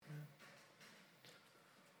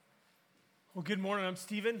Well, good morning. I'm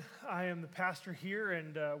Stephen. I am the pastor here,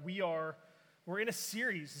 and we're in a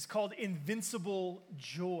series. It's called Invincible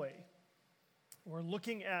Joy. We're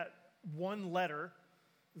looking at one letter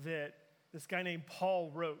that this guy named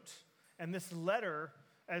Paul wrote. And this letter,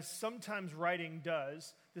 as sometimes writing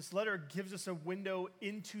does, this letter gives us a window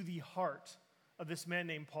into the heart of this man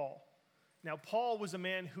named Paul. Now, Paul was a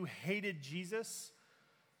man who hated Jesus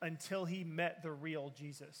until he met the real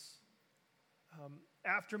Jesus.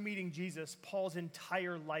 After meeting Jesus, Paul's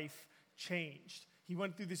entire life changed. He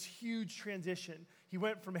went through this huge transition. He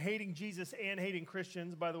went from hating Jesus and hating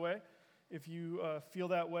Christians, by the way. If you feel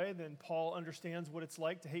that way, then Paul understands what it's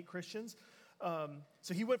like to hate Christians.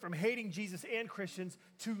 So he went from hating Jesus and Christians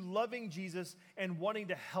to loving Jesus and wanting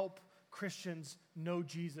to help Christians know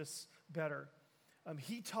Jesus better.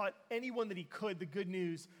 He taught anyone that he could the good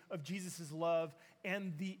news of Jesus' love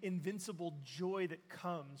and the invincible joy that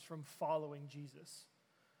comes from following Jesus.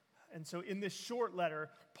 And so in this short letter,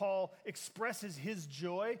 Paul expresses his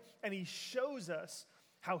joy, and he shows us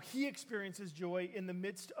how he experiences joy in the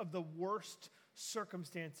midst of the worst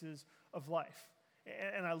circumstances of life.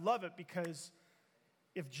 And I love it because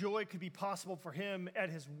if joy could be possible for him at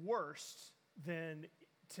his worst, then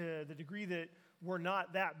to the degree that we're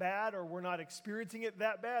not that bad or we're not experiencing it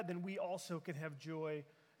that bad, then we also can have joy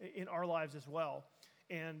in our lives as well.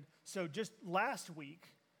 And so just last week,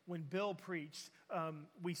 when Bill preached,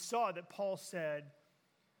 we saw that Paul said,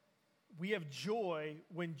 we have joy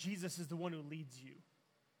when Jesus is the one who leads you.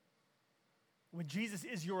 When Jesus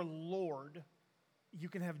is your Lord, you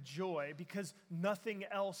can have joy because nothing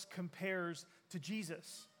else compares to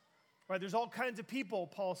Jesus. Right? There's all kinds of people,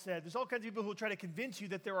 Paul said, there's all kinds of people who will try to convince you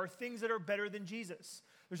that there are things that are better than Jesus.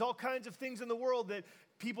 There's all kinds of things in the world that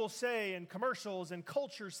people say and commercials and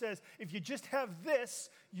culture says, if you just have this,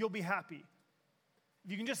 you'll be happy. If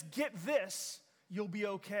you can just get this, you'll be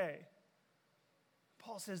okay.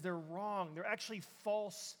 Paul says they're wrong. They're actually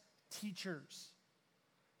false teachers.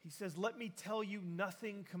 He says, let me tell you,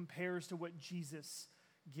 nothing compares to what Jesus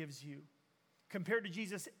gives you. Compared to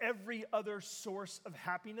Jesus, every other source of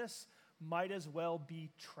happiness might as well be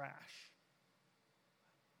trash.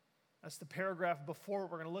 That's the paragraph before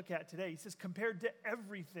what we're going to look at today. He says, compared to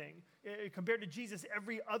everything, compared to Jesus,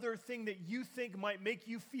 every other thing that you think might make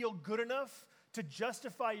you feel good enough to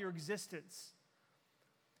justify your existence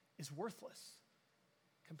is worthless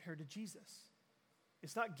compared to Jesus.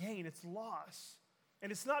 It's not gain, it's loss.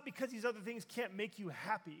 And it's not because these other things can't make you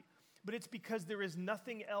happy, but it's because there is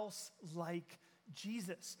nothing else like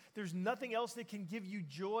Jesus. There's nothing else that can give you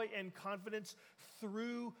joy and confidence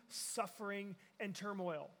through suffering and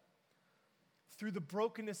turmoil, through the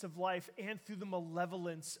brokenness of life and through the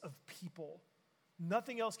malevolence of people.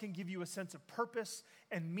 Nothing else can give you a sense of purpose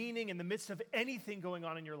and meaning in the midst of anything going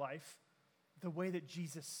on in your life the way that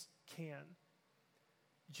Jesus can.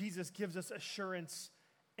 Jesus gives us assurance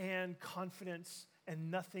and confidence,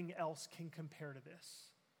 and nothing else can compare to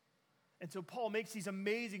this. And so Paul makes these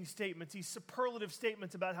amazing statements, these superlative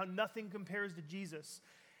statements about how nothing compares to Jesus.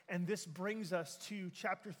 And this brings us to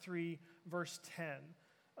chapter 3, verse 10.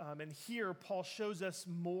 And here Paul shows us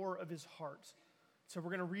more of his heart. So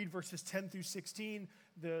we're going to read verses 10 through 16.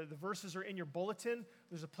 The verses are in your bulletin.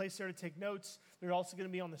 There's a place there to take notes. They're also going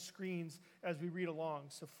to be on the screens as we read along.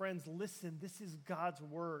 So friends, listen, this is God's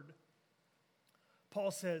word.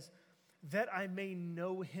 Paul says, that I may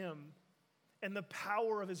know him and the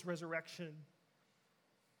power of his resurrection,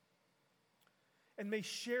 and may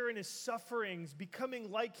share in his sufferings,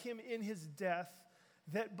 becoming like him in his death,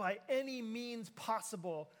 that by any means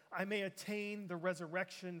possible I may attain the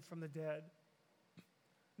resurrection from the dead.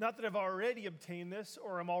 Not that I've already obtained this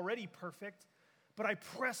or am already perfect, but I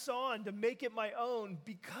press on to make it my own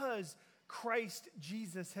because Christ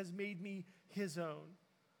Jesus has made me his own.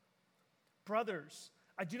 Brothers,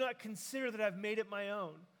 I do not consider that I've made it my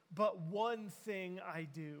own, but one thing I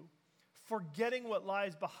do, forgetting what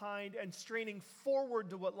lies behind and straining forward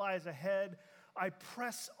to what lies ahead, I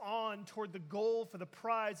press on toward the goal for the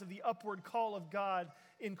prize of the upward call of God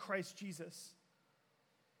in Christ Jesus.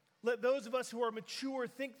 Let those of us who are mature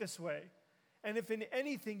think this way, and if in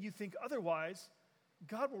anything you think otherwise,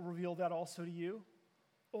 God will reveal that also to you.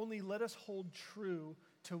 Only let us hold true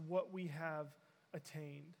to what we have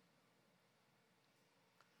attained.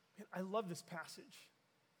 Man, I love this passage.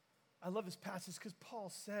 I love this passage because Paul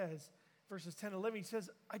says, verses 10 and 11, he says,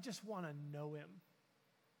 I just want to know him.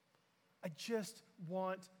 I just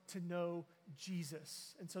want to know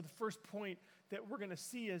Jesus. And so the first point that we're going to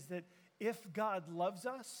see is that if God loves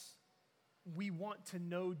us, we want to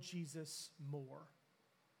know Jesus more.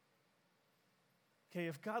 Okay,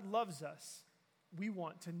 if God loves us, we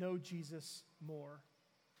want to know Jesus more.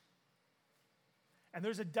 And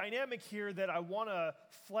there's a dynamic here that I want to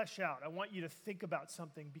flesh out. I want you to think about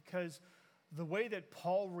something, because the way that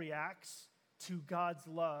Paul reacts to God's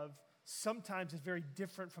love sometimes is very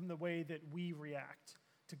different from the way that we react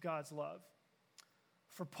to God's love.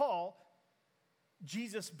 For Paul,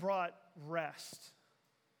 Jesus brought rest,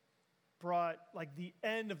 brought like the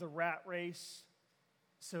end of the rat race.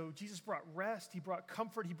 So Jesus brought rest, he brought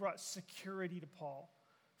comfort, he brought security to Paul.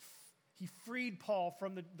 He freed Paul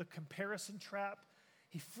from the comparison trap.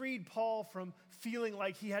 He freed Paul from feeling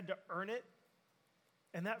like he had to earn it.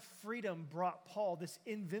 And that freedom brought Paul this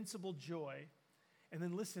invincible joy. And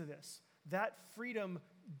then listen to this. That freedom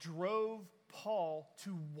drove Paul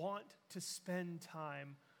to want to spend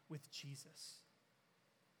time with Jesus.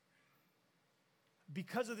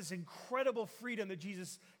 Because of this incredible freedom that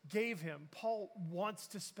Jesus gave him, Paul wants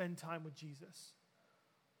to spend time with Jesus.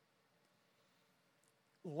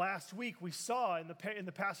 Last week we saw in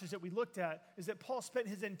the passage that we looked at is that Paul spent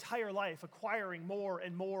his entire life acquiring more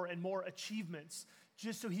and more and more achievements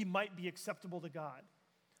just so he might be acceptable to God,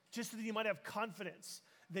 just so that he might have confidence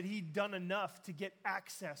that he'd done enough to get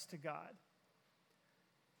access to God.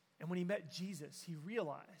 And when he met Jesus, he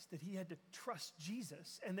realized that he had to trust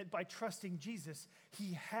Jesus, and that by trusting Jesus,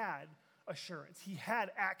 he had assurance. He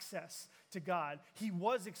had access to God. He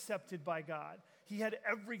was accepted by God. He had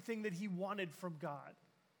everything that he wanted from God.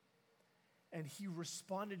 And he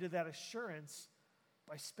responded to that assurance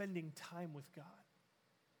by spending time with God.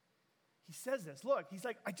 He says this, look, he's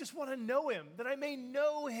like, I just want to know him, that I may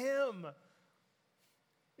know him.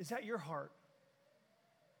 Is that your heart?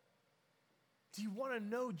 Do you want to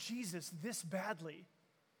know Jesus this badly?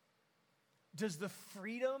 Does the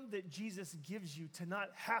freedom that Jesus gives you to not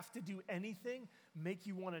have to do anything make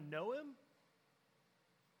you want to know him?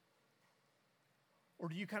 Or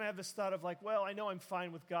do you kind of have this thought of like, well, I know I'm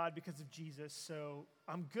fine with God because of Jesus, so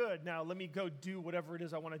I'm good. Now let me go do whatever it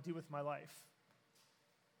is I want to do with my life.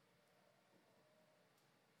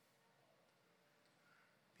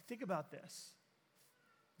 Think about this.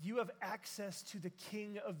 You have access to the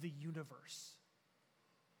King of the universe.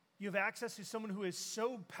 You have access to someone who is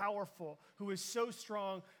so powerful, who is so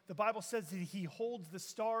strong. The Bible says that he holds the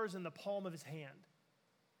stars in the palm of his hand.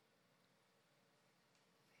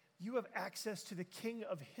 You have access to the King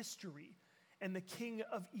of history and the King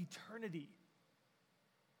of eternity.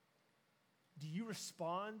 Do you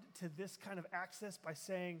respond to this kind of access by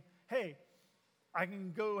saying, hey, I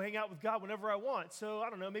can go hang out with God whenever I want, so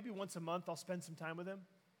I don't know, maybe once a month I'll spend some time with him?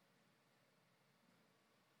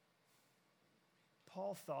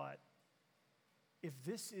 Paul thought, if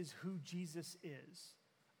this is who Jesus is,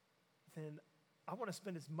 then I want to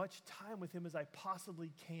spend as much time with him as I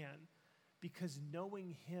possibly can, because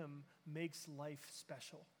knowing him makes life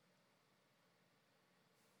special.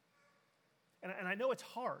 And I know it's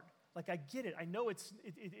hard. Like, I get it. I know it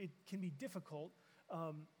can be difficult.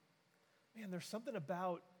 Man, there's something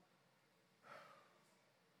about,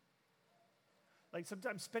 like,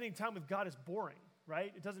 sometimes spending time with God is boring,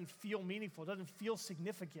 right? It doesn't feel meaningful. It doesn't feel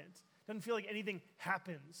significant. It doesn't feel like anything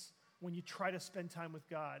happens when you try to spend time with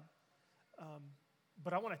God.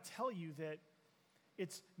 But I want to tell you that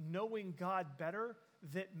it's knowing God better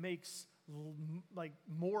that makes like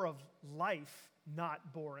more of life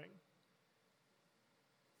not boring.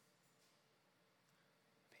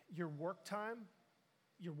 Your work time,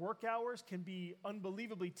 your work hours can be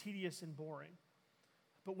unbelievably tedious and boring.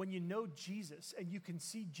 But when you know Jesus and you can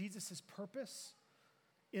see Jesus' purpose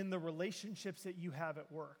in the relationships that you have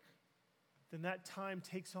at work, then that time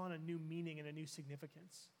takes on a new meaning and a new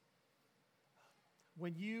significance.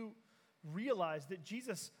 When you realize that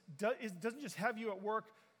Jesus doesn't just have you at work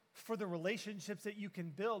for the relationships that you can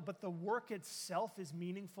build, but the work itself is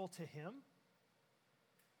meaningful to him,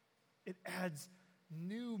 it adds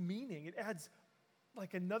new meaning. It adds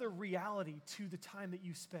like another reality to the time that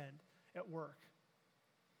you spend at work.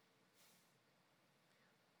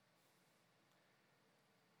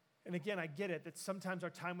 And again, I get it that sometimes our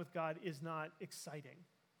time with God is not exciting.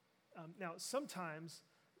 Now, sometimes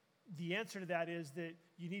the answer to that is that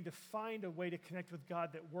you need to find a way to connect with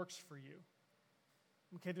God that works for you.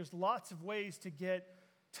 Okay, there's lots of ways to get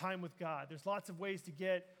time with God. There's lots of ways to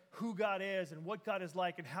get who God is and what God is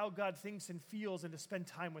like and how God thinks and feels, and to spend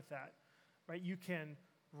time with that, right? You can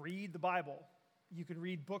read the Bible. You can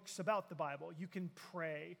read books about the Bible. You can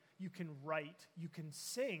pray. You can write. You can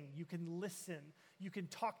sing. You can listen. You can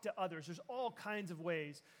talk to others. There's all kinds of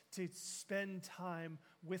ways to spend time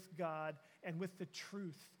with God and with the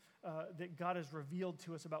truth that God has revealed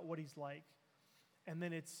to us about what he's like. And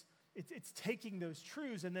then it's taking those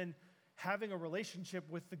truths and then having a relationship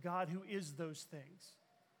with the God who is those things,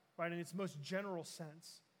 right, in its most general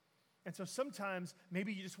sense. And so sometimes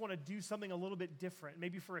maybe you just want to do something a little bit different.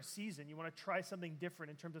 Maybe for a season, you want to try something different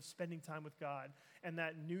in terms of spending time with God. And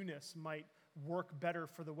that newness might work better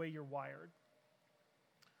for the way you're wired.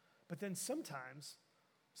 But then sometimes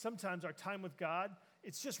our time with God,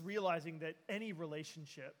 it's just realizing that any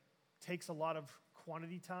relationship takes a lot of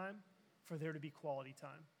quantity time for there to be quality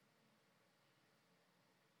time.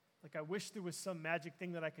 Like, I wish there was some magic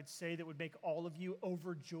thing that I could say that would make all of you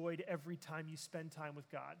overjoyed every time you spend time with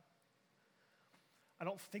God. I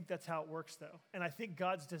don't think that's how it works, though. And I think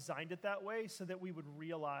God's designed it that way so that we would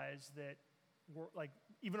realize that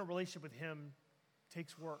even a relationship with Him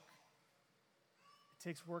takes work. It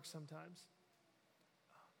takes work sometimes.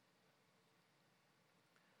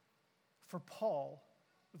 For Paul,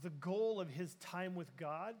 the goal of his time with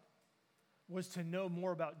God was to know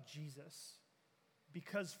more about Jesus.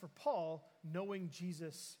 Because for Paul, knowing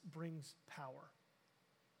Jesus brings power.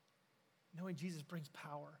 Knowing Jesus brings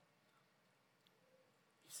power.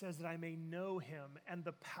 He says that I may know Him and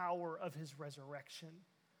the power of His resurrection.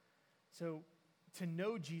 So to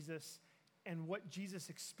know Jesus and what Jesus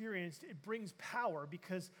experienced, it brings power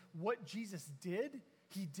because what Jesus did,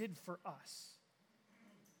 He did for us.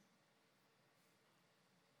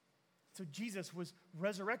 So Jesus was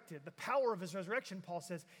resurrected. The power of His resurrection, Paul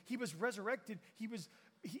says, He was resurrected.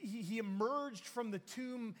 He emerged from the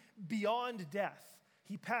tomb beyond death.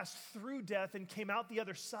 He passed through death and came out the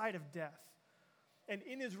other side of death. And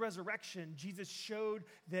in His resurrection, Jesus showed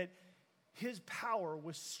that His power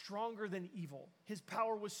was stronger than evil. His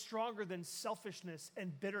power was stronger than selfishness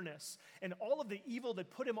and bitterness and all of the evil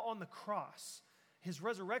that put Him on the cross. His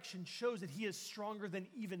resurrection shows that He is stronger than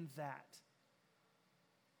even that.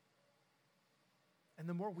 And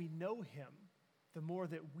the more we know Him, the more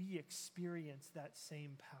that we experience that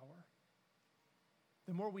same power.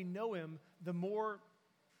 The more we know Him, the more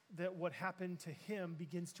that what happened to Him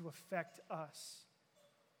begins to affect us.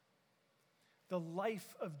 The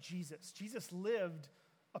life of Jesus. Jesus lived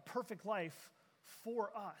a perfect life for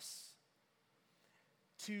us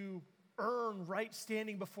to earn right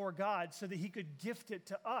standing before God so that He could gift it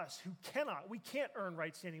to us who cannot. We can't earn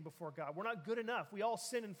right standing before God. We're not good enough. We all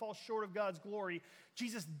sin and fall short of God's glory.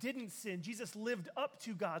 Jesus didn't sin. Jesus lived up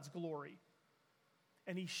to God's glory.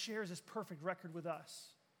 And He shares His perfect record with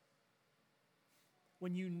us.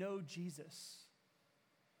 When you know Jesus,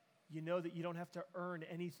 you know that you don't have to earn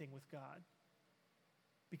anything with God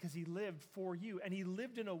because He lived for you. And He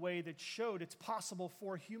lived in a way that showed it's possible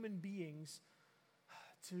for human beings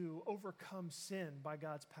to overcome sin by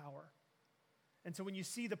God's power. And so when you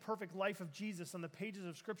see the perfect life of Jesus on the pages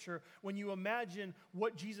of Scripture, when you imagine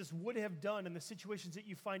what Jesus would have done in the situations that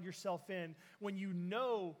you find yourself in, when you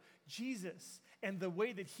know Jesus and the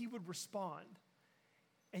way that He would respond,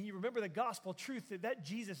 and you remember the gospel truth that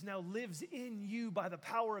Jesus now lives in you by the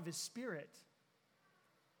power of His Spirit,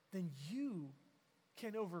 then you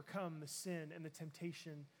can overcome the sin and the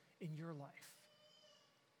temptation in your life.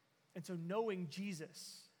 And so knowing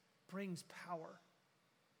Jesus brings power.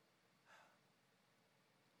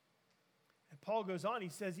 And Paul goes on, he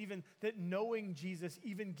says even that knowing Jesus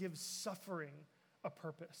even gives suffering a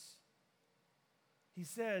purpose. He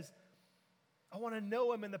says, I want to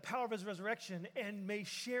know Him in the power of His resurrection and may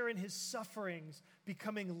share in His sufferings,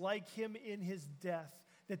 becoming like Him in His death,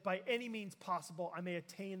 that by any means possible I may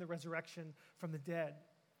attain the resurrection from the dead.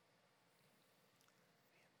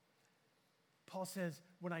 Paul says,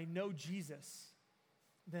 when I know Jesus,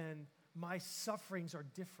 then my sufferings are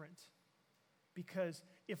different. Because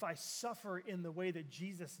if I suffer in the way that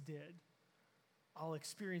Jesus did, I'll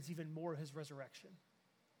experience even more of His resurrection.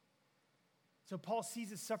 So Paul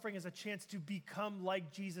sees his suffering as a chance to become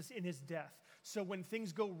like Jesus in His death. So when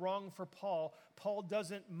things go wrong for Paul, Paul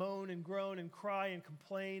doesn't moan and groan and cry and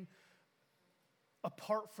complain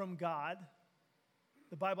apart from God.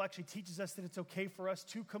 The Bible actually teaches us that it's okay for us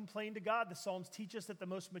to complain to God. The Psalms teach us that the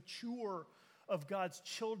most mature of God's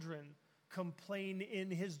children complain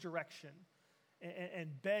in His direction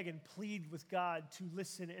and beg and plead with God to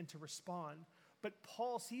listen and to respond. But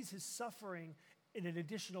Paul sees his suffering in an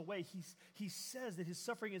additional way. He says that his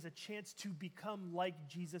suffering is a chance to become like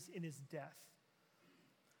Jesus in His death.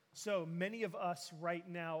 So many of us right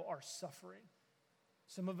now are suffering.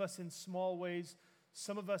 Some of us in small ways,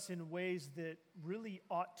 some of us in ways that really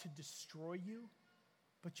ought to destroy you,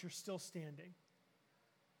 but you're still standing.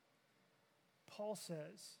 Paul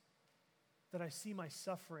says that I see my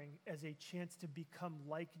suffering as a chance to become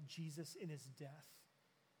like Jesus in His death.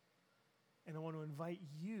 And I want to invite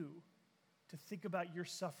you to think about your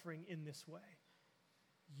suffering in this way.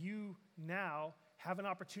 You now have an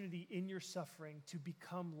opportunity in your suffering to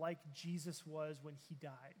become like Jesus was when He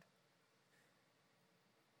died.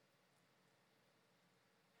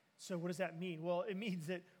 So what does that mean? Well, it means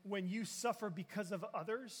that when you suffer because of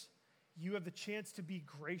others, you have the chance to be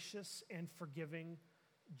gracious and forgiving,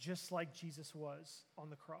 just like Jesus was on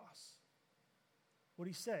the cross. What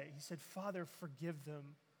did he say? He said, Father, forgive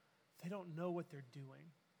them. They don't know what they're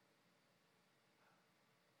doing.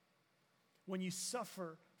 When you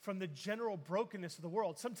suffer from the general brokenness of the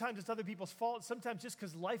world, sometimes it's other people's fault, sometimes just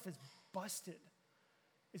because life is busted.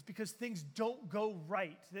 It's because things don't go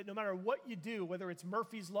right, that no matter what you do, whether it's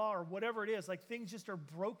Murphy's Law or whatever it is, like things just are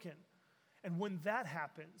broken. And when that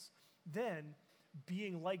happens, then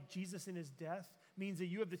being like Jesus in his death means that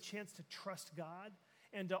you have the chance to trust God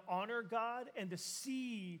and to honor God and to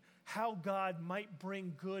see how God might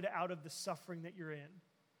bring good out of the suffering that you're in,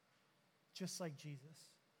 just like Jesus.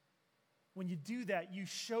 When you do that, you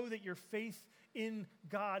show that your faith in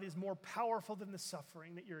God is more powerful than the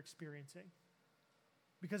suffering that you're experiencing,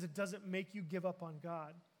 because it doesn't make you give up on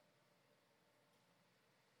God.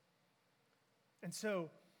 And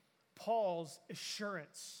so Paul's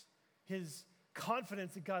assurance, his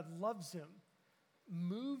confidence that God loves him,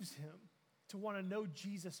 moves him to want to know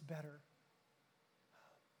Jesus better.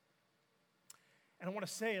 And I want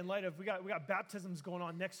to say, in light of, we got baptisms going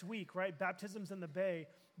on next week, right? Baptisms in the Bay.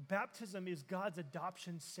 Baptism is God's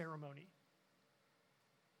adoption ceremony.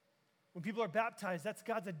 When people are baptized, that's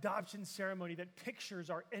God's adoption ceremony that pictures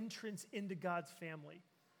our entrance into God's family.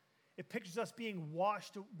 It pictures us being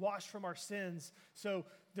washed from our sins. So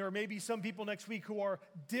there may be some people next week who are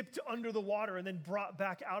dipped under the water and then brought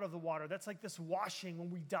back out of the water. That's like this washing when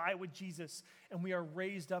we die with Jesus and we are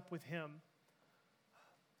raised up with him.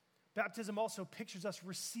 Baptism also pictures us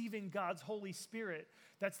receiving God's Holy Spirit.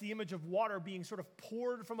 That's the image of water being sort of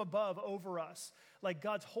poured from above over us, like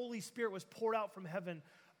God's Holy Spirit was poured out from heaven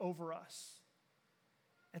over us.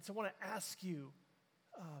 And so I want to ask you,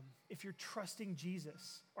 if you're trusting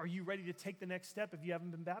Jesus, are you ready to take the next step if you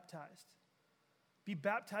haven't been baptized? Be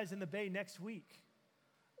baptized in the Bay next week.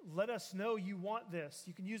 Let us know you want this.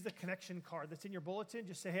 You can use the connection card that's in your bulletin.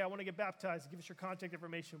 Just say, hey, I want to get baptized. Give us your contact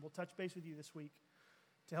information. We'll touch base with you this week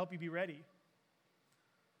to help you be ready.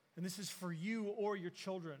 And this is for you or your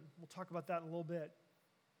children. We'll talk about that in a little bit.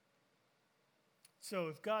 So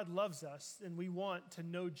if God loves us, then we want to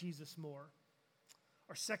know Jesus more.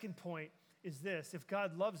 Our second point is this: if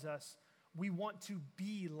God loves us, we want to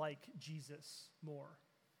be like Jesus more.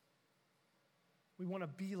 We want to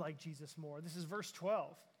be like Jesus more. This is verse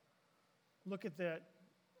 12. Look at that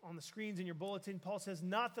on the screens in your bulletin. Paul says,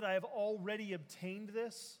 not that I have already obtained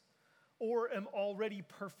this or am already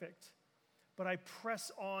perfect, but I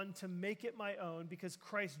press on to make it my own because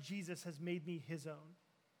Christ Jesus has made me his own.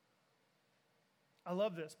 I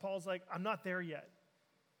love this. Paul's like, I'm not there yet.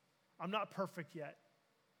 I'm not perfect yet.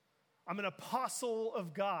 I'm an apostle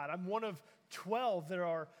of God. I'm one of 12 that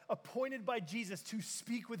are appointed by Jesus to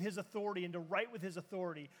speak with his authority and to write with his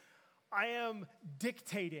authority. I am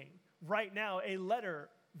dictating right now a letter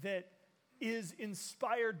that is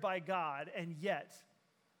inspired by God, and yet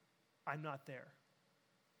I'm not there.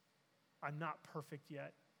 I'm not perfect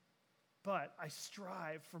yet. But I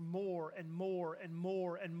strive for more and more and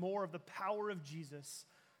more and more of the power of Jesus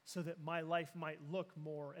so that my life might look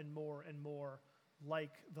more and more and more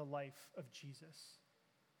like the life of Jesus.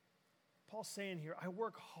 Paul's saying here, I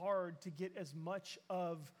work hard to get as much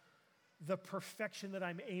of the perfection that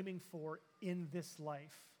I'm aiming for in this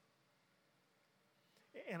life.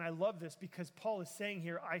 And I love this because Paul is saying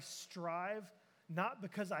here, I strive not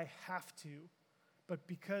because I have to, but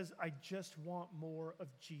because I just want more of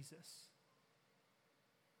Jesus.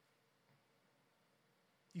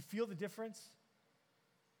 You feel the difference?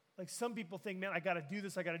 Like some people think, man, I got to do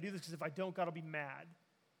this because if I don't, God will be mad.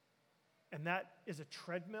 And that is a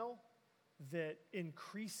treadmill that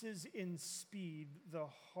increases in speed the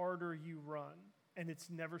harder you run, and it's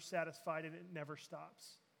never satisfied and it never stops.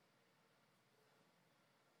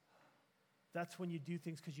 That's when you do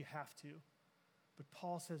things because you have to. But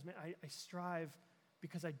Paul says, man, I strive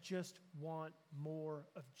because I just want more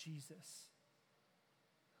of Jesus.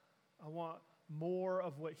 I want more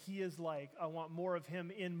of what he is like. I want more of him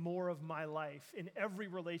in more of my life, in every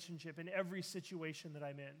relationship, in every situation that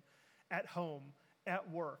I'm in, at home, at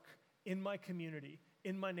work, in my community,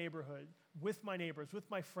 in my neighborhood, with my neighbors, with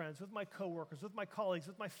my friends, with my coworkers, with my colleagues,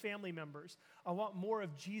 with my family members. I want more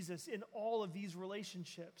of Jesus in all of these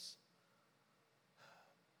relationships.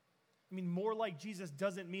 I mean, more like Jesus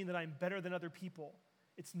doesn't mean that I'm better than other people.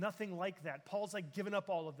 It's nothing like that. Paul's like given up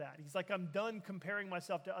all of that. He's like, I'm done comparing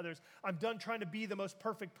myself to others. I'm done trying to be the most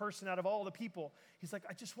perfect person out of all the people. He's like,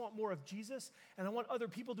 I just want more of Jesus, and I want other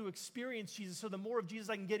people to experience Jesus. So the more of Jesus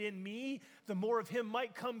I can get in me, the more of him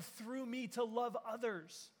might come through me to love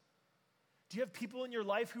others, Do you have people in your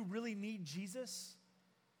life who really need Jesus?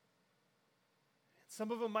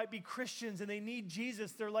 Some of them might be Christians and they need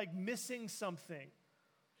Jesus. They're like missing something.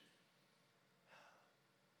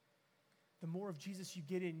 The more of Jesus you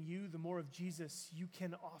get in you, the more of Jesus you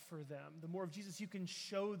can offer them. The more of Jesus you can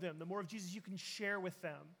show them. The more of Jesus you can share with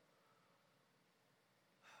them.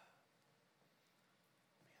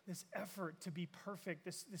 This effort to be perfect,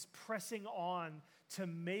 this pressing on to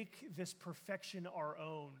make this perfection our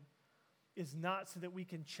own is not so that we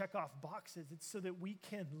can check off boxes. It's so that we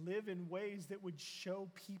can live in ways that would show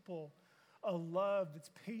people a love that's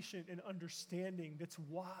patient and understanding, that's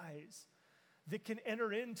wise, that can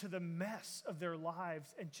enter into the mess of their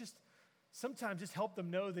lives and just sometimes just help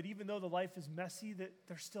them know that even though the life is messy, that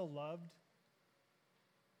they're still loved.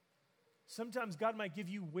 Sometimes God might give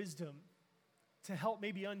you wisdom to help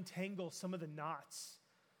maybe untangle some of the knots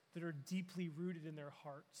that are deeply rooted in their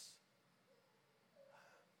hearts.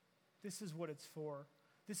 This is what it's for.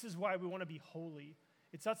 This is why we want to be holy.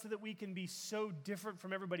 It's not so that we can be so different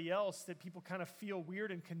from everybody else that people kind of feel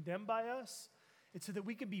weird and condemned by us. It's so that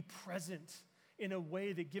we can be present in a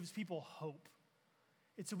way that gives people hope.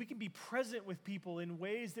 It's so we can be present with people in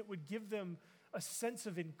ways that would give them a sense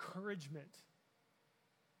of encouragement.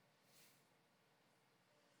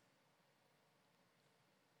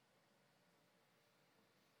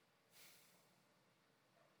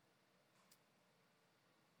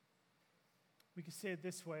 We could say it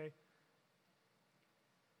this way.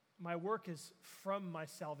 My work is from my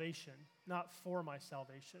salvation, not for my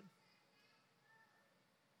salvation.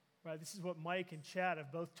 Right? This is what Mike and Chad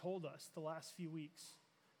have both told us the last few weeks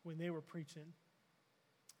when they were preaching.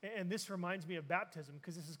 And this reminds me of baptism,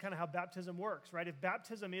 because this is kind of how baptism works, right? If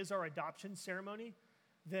baptism is our adoption ceremony,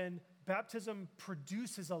 then baptism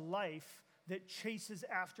produces a life that chases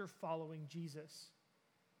after following Jesus.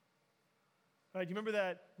 Do you remember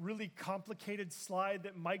that really complicated slide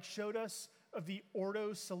that Mike showed us of the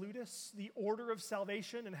Ordo Salutis, the order of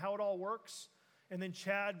salvation and how it all works? And then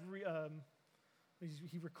Chad,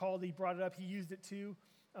 he recalled, he brought it up, he used it too.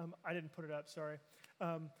 I didn't put it up, sorry.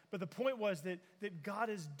 But the point was that God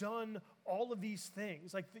has done all of these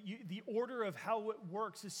things. Like the order of how it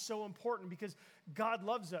works is so important because God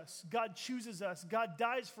loves us. God chooses us. God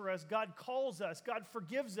dies for us. God calls us. God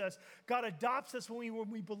forgives us. God adopts us when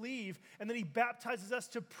we believe. And then he baptizes us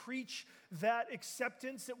to preach that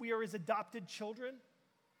acceptance that we are his adopted children.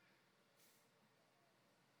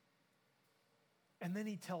 And then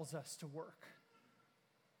he tells us to work.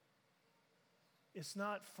 It's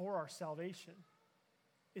not for our salvation.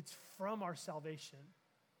 It's from our salvation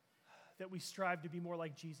that we strive to be more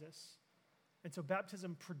like Jesus. And so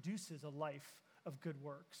baptism produces a life of good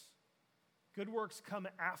works. Good works come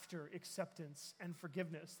after acceptance and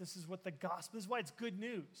forgiveness. This is what the gospel, this is why it's good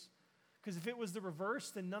news. Because if it was the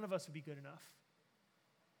reverse, then none of us would be good enough.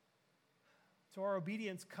 So our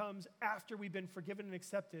obedience comes after we've been forgiven and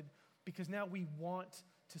accepted, because now we want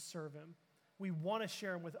to serve him. We want to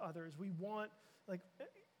share him with others. We want,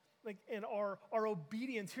 and our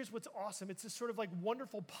obedience, here's what's awesome. It's this sort of like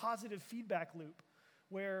wonderful positive feedback loop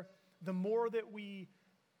where the more that we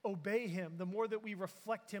obey him, the more that we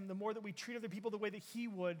reflect him, the more that we treat other people the way that he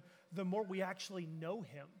would, the more we actually know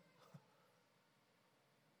him.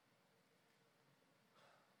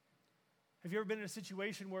 Have you ever been in a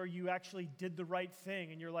situation where you actually did the right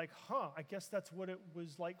thing and you're like, I guess that's what it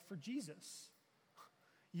was like for Jesus?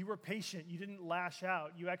 You were patient. You didn't lash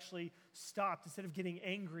out. You actually stopped. Instead of getting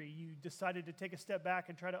angry, you decided to take a step back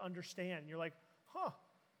and try to understand. You're like,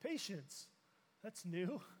 patience. That's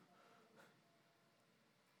new.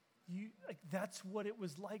 That's what it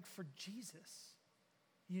was like for Jesus.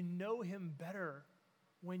 You know him better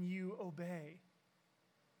when you obey.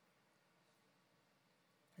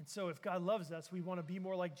 And so if God loves us, we want to be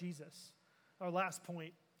more like Jesus. Our last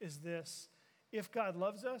point is this. If God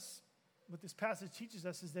loves us, what this passage teaches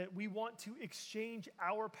us is that we want to exchange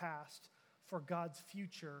our past for God's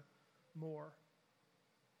future more.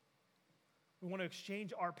 We want to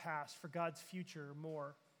exchange our past for God's future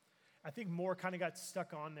more. I think more kind of got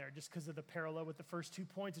stuck on there just because of the parallel with the first 2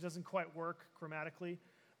 points. It doesn't quite work grammatically,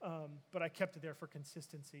 but I kept it there for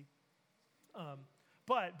consistency.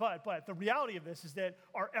 But the reality of this is that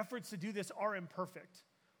our efforts to do this are imperfect,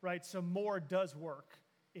 right? So more does work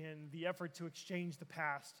in the effort to exchange the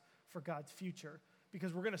past for God's future,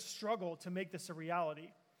 because we're going to struggle to make this a reality.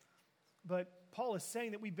 But Paul is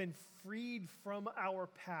saying that we've been freed from our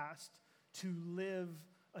past to live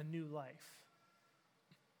a new life.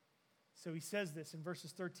 So he says this in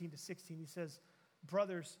verses 13 to 16. He says,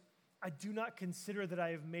 "Brothers, I do not consider that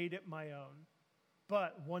I have made it my own,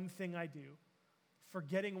 but one thing I do,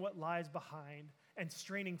 forgetting what lies behind and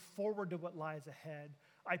straining forward to what lies ahead,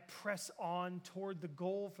 I press on toward the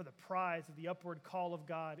goal for the prize of the upward call of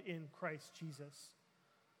God in Christ Jesus.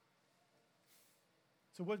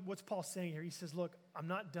 So what's Paul saying here? He says, look, I'm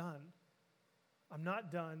not done. I'm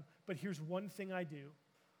not done, but here's one thing I do.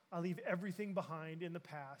 I leave everything behind in the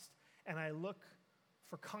past, and I look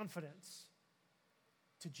for confidence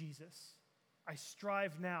to Jesus. I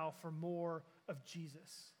strive now for more of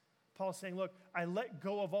Jesus. Paul's saying, look, I let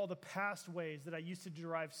go of all the past ways that I used to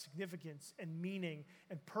derive significance and meaning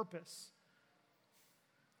and purpose.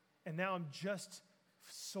 And now I'm just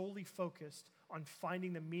solely focused on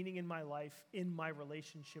finding the meaning in my life in my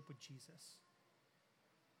relationship with Jesus.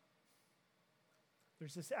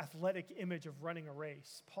 There's this athletic image of running a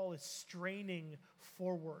race. Paul is straining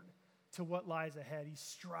forward to what lies ahead. He's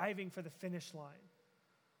striving for the finish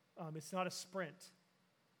line. It's not a sprint.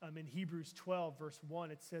 In Hebrews 12, verse 1,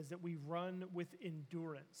 it says that we run with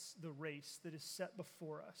endurance the race that is set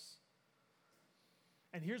before us.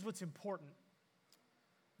 And here's what's important.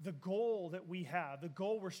 The goal that we have, the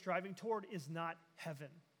goal we're striving toward is not heaven.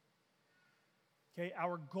 Okay,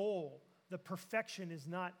 our goal, the perfection is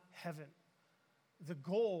not heaven. The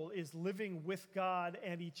goal is living with God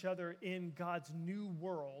and each other in God's new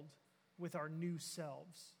world with our new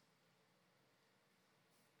selves.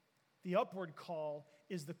 The upward call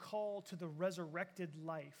is the call to the resurrected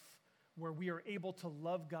life where we are able to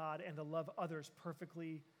love God and to love others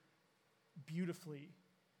perfectly, beautifully,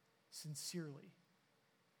 sincerely.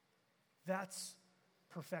 That's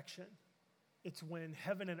perfection. It's when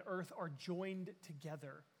heaven and earth are joined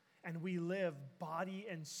together and we live body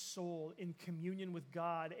and soul in communion with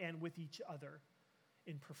God and with each other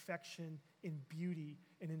in perfection, in beauty,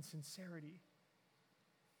 and in sincerity.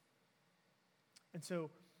 And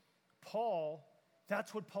so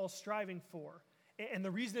that's what Paul's striving for. And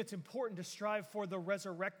the reason it's important to strive for the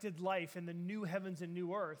resurrected life and the new heavens and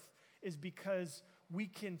new earth is because we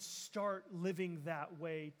can start living that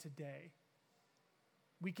way today.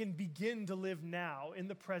 We can begin to live now in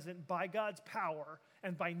the present by God's power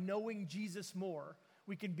and by knowing Jesus more.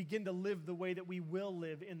 We can begin to live the way that we will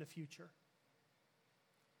live in the future.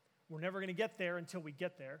 We're never going to get there until we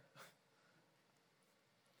get there.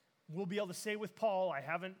 We'll be able to say with Paul, I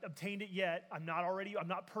haven't obtained it yet. I'm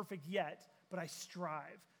not perfect yet, but I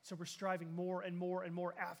strive. So we're striving more and more and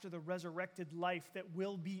more after the resurrected life that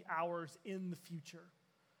will be ours in the future.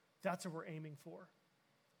 That's what we're aiming for.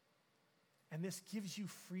 And this gives you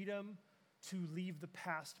freedom to leave the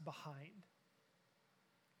past behind.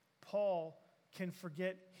 Paul can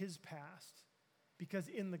forget his past because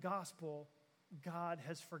in the gospel, God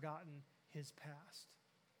has forgotten his past.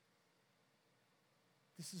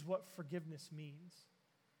 This is what forgiveness means.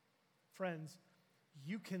 Friends,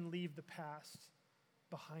 you can leave the past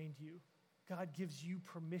behind you. God gives you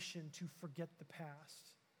permission to forget the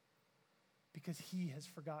past because he has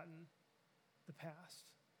forgotten the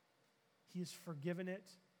past. He has forgiven it.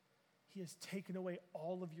 He has taken away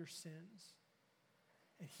all of your sins.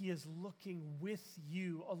 And he is looking with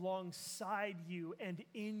you, alongside you, and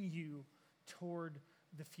in you toward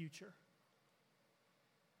the future.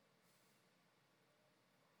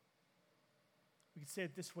 We could say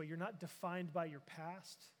it this way: you're not defined by your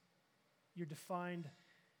past. You're defined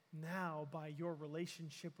now by your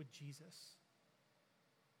relationship with Jesus.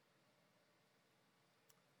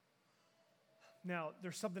 Now,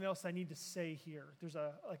 there's something else I need to say here. There's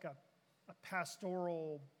a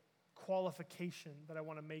pastoral qualification that I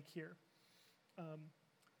want to make here.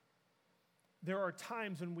 There are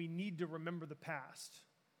times when we need to remember the past.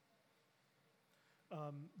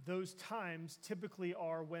 Those times typically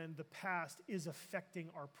are when the past is affecting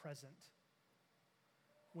our present.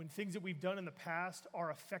 When things that we've done in the past are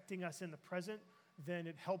affecting us in the present, then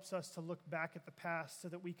it helps us to look back at the past so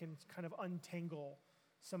that we can kind of untangle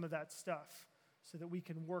some of that stuff, so that we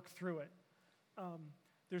can work through it.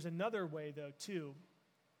 There's another way, though, too.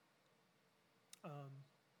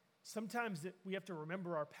 Sometimes that we have to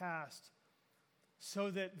remember our past so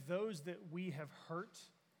that those that we have hurt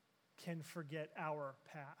can forget our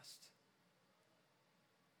past.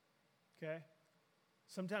 Okay?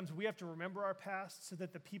 Sometimes we have to remember our past so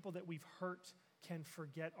that the people that we've hurt can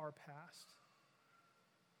forget our past.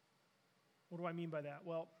 What do I mean by that?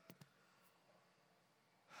 Well,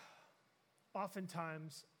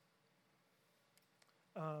 oftentimes,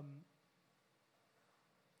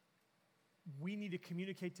 we need to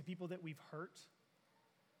communicate to people that we've hurt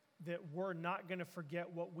that we're not going to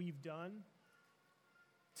forget what we've done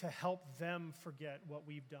to help them forget what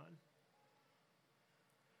we've done.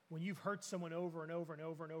 When you've hurt someone over and over and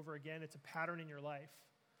over and over again, it's a pattern in your life.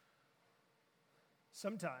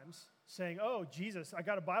 Sometimes saying, oh, Jesus, I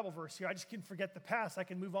got a Bible verse here. I just can forget the past. I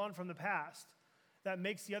can move on from the past. That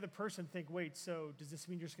makes the other person think, wait, so does this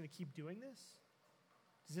mean you're just going to keep doing this?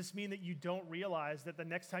 Does this mean that you don't realize that the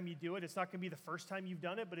next time you do it, it's not going to be the first time you've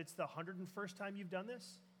done it, but it's the 101st time you've done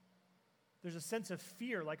this? There's a sense of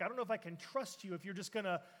fear. Like, I don't know if I can trust you if you're just going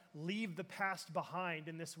to leave the past behind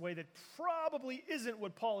in this way that probably isn't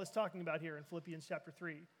what Paul is talking about here in Philippians chapter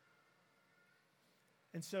 3.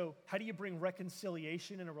 And so, how do you bring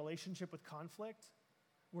reconciliation in a relationship with conflict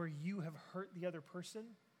where you have hurt the other person?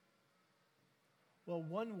 Well,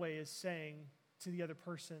 one way is saying to the other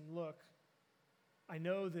person, look, I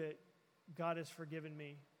know that God has forgiven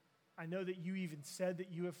me. I know that you even said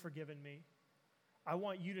that you have forgiven me. I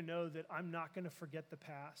want you to know that I'm not going to forget the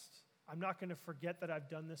past. I'm not going to forget that I've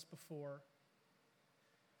done this before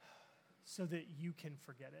so that you can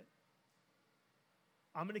forget it.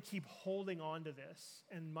 I'm going to keep holding on to this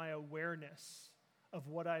and my awareness of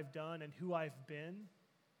what I've done and who I've been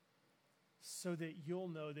so that you'll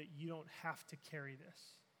know that you don't have to carry this.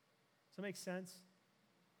 Does that make sense?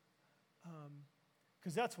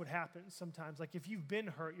 Because that's what happens sometimes. Like if you've been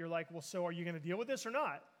hurt, you're like, well, so are you going to deal with this or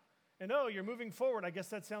not? And oh, you're moving forward. I guess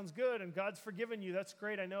that sounds good. And God's forgiven you. That's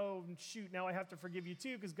great. I know. Shoot, now I have to forgive you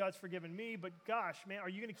too because God's forgiven me. But gosh, man, are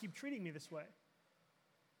you going to keep treating me this way?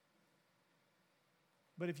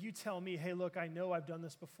 But if you tell me, hey, look, I know I've done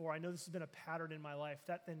this before. I know this has been a pattern in my life.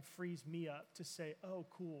 That then frees me up to say, oh,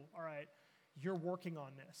 cool. All right, you're working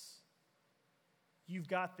on this. You've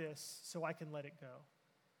got this, so I can let it go.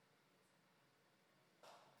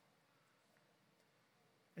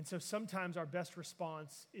 And so sometimes our best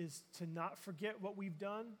response is to not forget what we've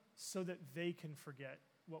done so that they can forget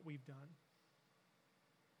what we've done.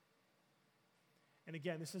 And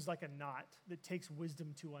again, this is like a knot that takes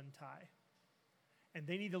wisdom to untie. And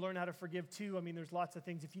they need to learn how to forgive too. I mean, there's lots of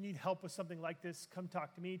things. If you need help with something like this, come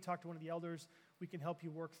talk to me, talk to one of the elders. We can help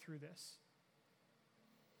you work through this.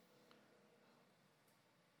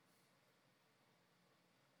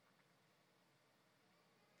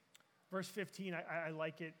 Verse 15, I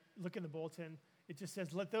like it. Look in the bulletin. It just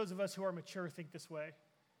says, let those of us who are mature think this way.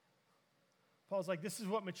 Paul's like, this is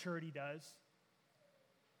what maturity does.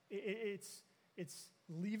 It's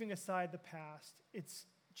leaving aside the past. It's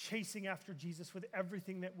chasing after Jesus with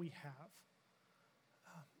everything that we have.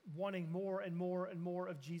 Wanting more and more and more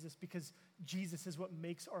of Jesus because Jesus is what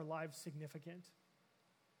makes our lives significant.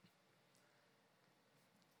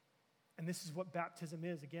 And this is what baptism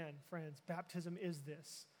is. Again, friends, baptism is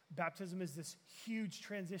this. Baptism is this huge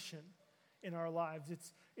transition in our lives.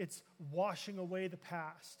 It's washing away the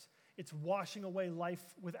past. It's washing away life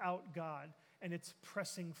without God. And it's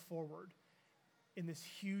pressing forward in this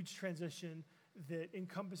huge transition that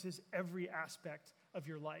encompasses every aspect of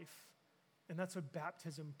your life. And that's what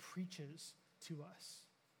baptism preaches to us.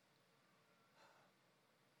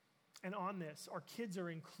 And on this, our kids are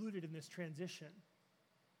included in this transition.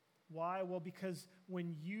 Why? Well, because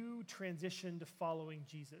when you transition to following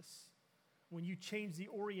Jesus, when you change the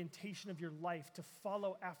orientation of your life to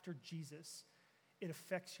follow after Jesus, it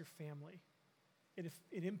affects your family.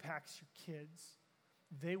 It impacts your kids.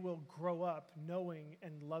 They will grow up knowing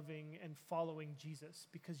and loving and following Jesus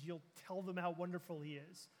because you'll tell them how wonderful he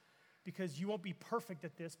is. Because you won't be perfect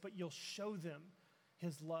at this, but you'll show them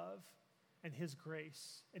his love and his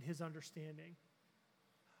grace and his understanding.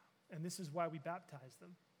 And this is why we baptize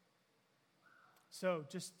them. So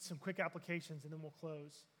just some quick applications and then we'll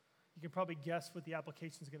close. You can probably guess what the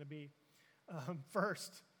application is going to be.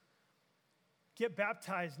 First, get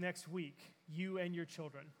baptized next week, you and your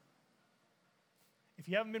children. If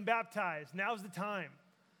you haven't been baptized, now's the time.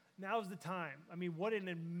 Now's the time. I mean, what an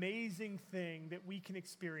amazing thing that we can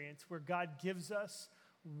experience where God gives us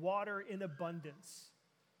water in abundance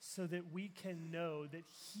so that we can know that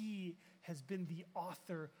he has been the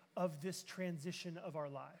author of this transition of our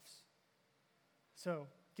lives. So,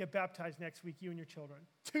 get baptized next week, you and your children.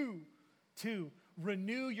 Two,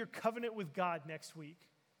 renew your covenant with God next week.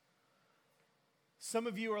 Some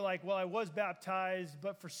of you are like, well, I was baptized,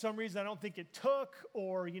 but for some reason I don't think it took,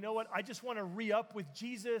 or you know what, I just want to re-up with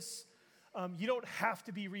Jesus. You don't have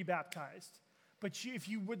to be rebaptized. But if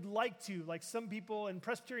you would like to, like some people in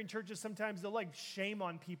Presbyterian churches, sometimes they'll like shame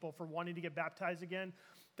on people for wanting to get baptized again.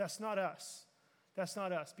 That's not us. That's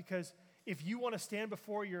not us. Because if you want to stand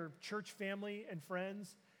before your church family and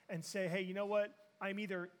friends and say, hey, you know what, I'm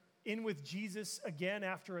either in with Jesus again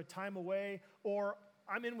after a time away, or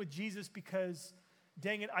I'm in with Jesus because,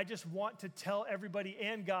 dang it, I just want to tell everybody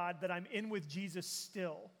and God that I'm in with Jesus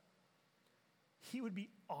still. He would be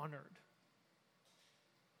honored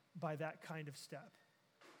by that kind of step.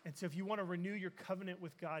 And so if you want to renew your covenant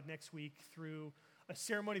with God next week through a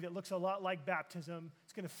ceremony that looks a lot like baptism.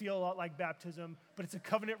 It's going to feel a lot like baptism, but it's a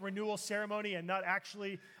covenant renewal ceremony and not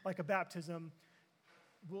actually like a baptism.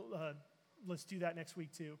 Let's do that next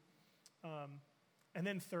week too. And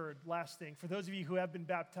then third, last thing, for those of you who have been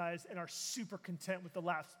baptized and are super content with the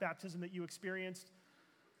last baptism that you experienced,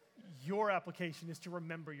 your application is to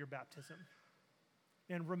remember your baptism.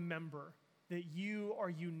 And remember that you are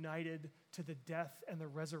united to the death and the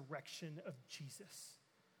resurrection of Jesus.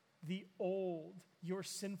 The old, your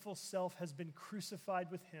sinful self has been crucified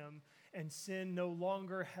with him, and sin no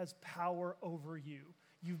longer has power over you.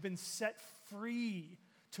 You've been set free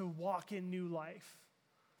to walk in new life.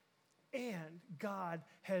 And God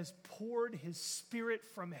has poured his Spirit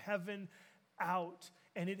from heaven out,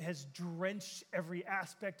 and it has drenched every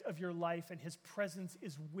aspect of your life, and his presence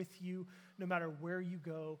is with you no matter where you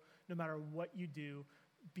go, no matter what you do,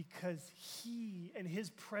 because he and his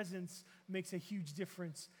presence makes a huge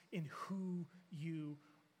difference in who you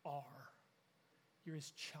are. You're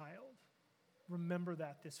his child. Remember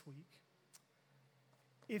that this week.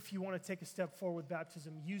 If you want to take a step forward with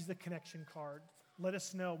baptism, use the connection card. Let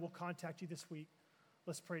us know. We'll contact you this week.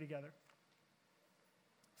 Let's pray together.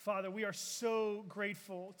 Father, we are so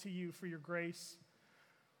grateful to you for your grace.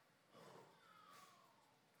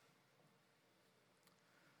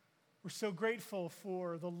 We're so grateful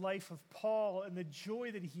for the life of Paul and the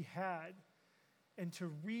joy that he had, and to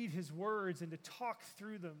read his words and to talk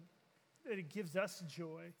through them, that it gives us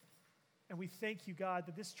joy. And we thank you, God,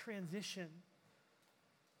 that this transition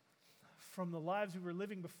from the lives we were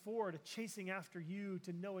living before to chasing after you,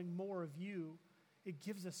 to knowing more of you, it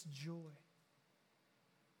gives us joy.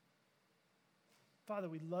 Father,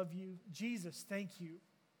 we love you. Jesus, thank you.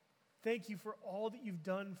 Thank you for all that you've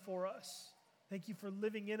done for us. Thank you for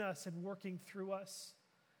living in us and working through us.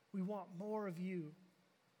 We want more of you.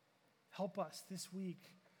 Help us this week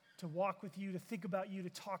to walk with you, to think about you, to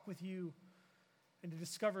talk with you, and to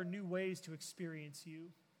discover new ways to experience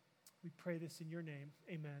you. We pray this in your name.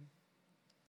 Amen.